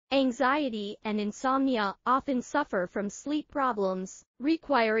Anxiety and insomnia often suffer from sleep problems,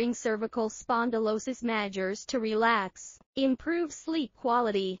 requiring cervical spondylosis measures to relax, improve sleep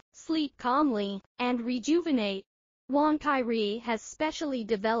quality, sleep calmly, and rejuvenate. Wang Kai has specially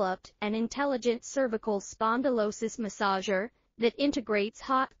developed an intelligent cervical spondylosis massager that integrates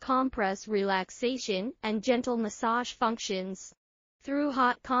hot compress relaxation and gentle massage functions. Through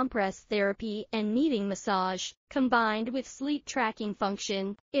hot compress therapy and kneading massage, combined with sleep tracking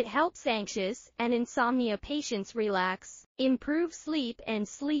function, it helps anxious and insomnia patients relax, improve sleep and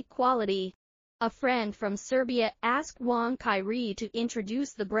sleep quality. A friend from Serbia asked Wang Kai to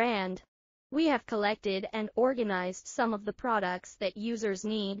introduce the brand. We have collected and organized some of the products that users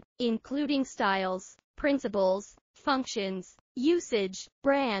need, including styles, principles, functions, usage,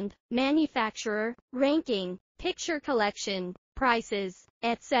 brand, manufacturer, ranking, picture collection, prices,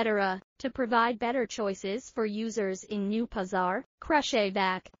 etc., to provide better choices for users in New Pazar,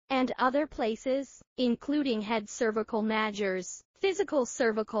 Kruševac, and other places, including head cervical measures, physical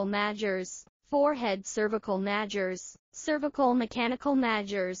cervical measures, forehead cervical measures, cervical mechanical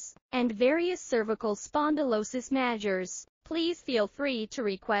measures, and various cervical spondylosis measures. Please feel free to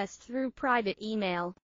request through private email.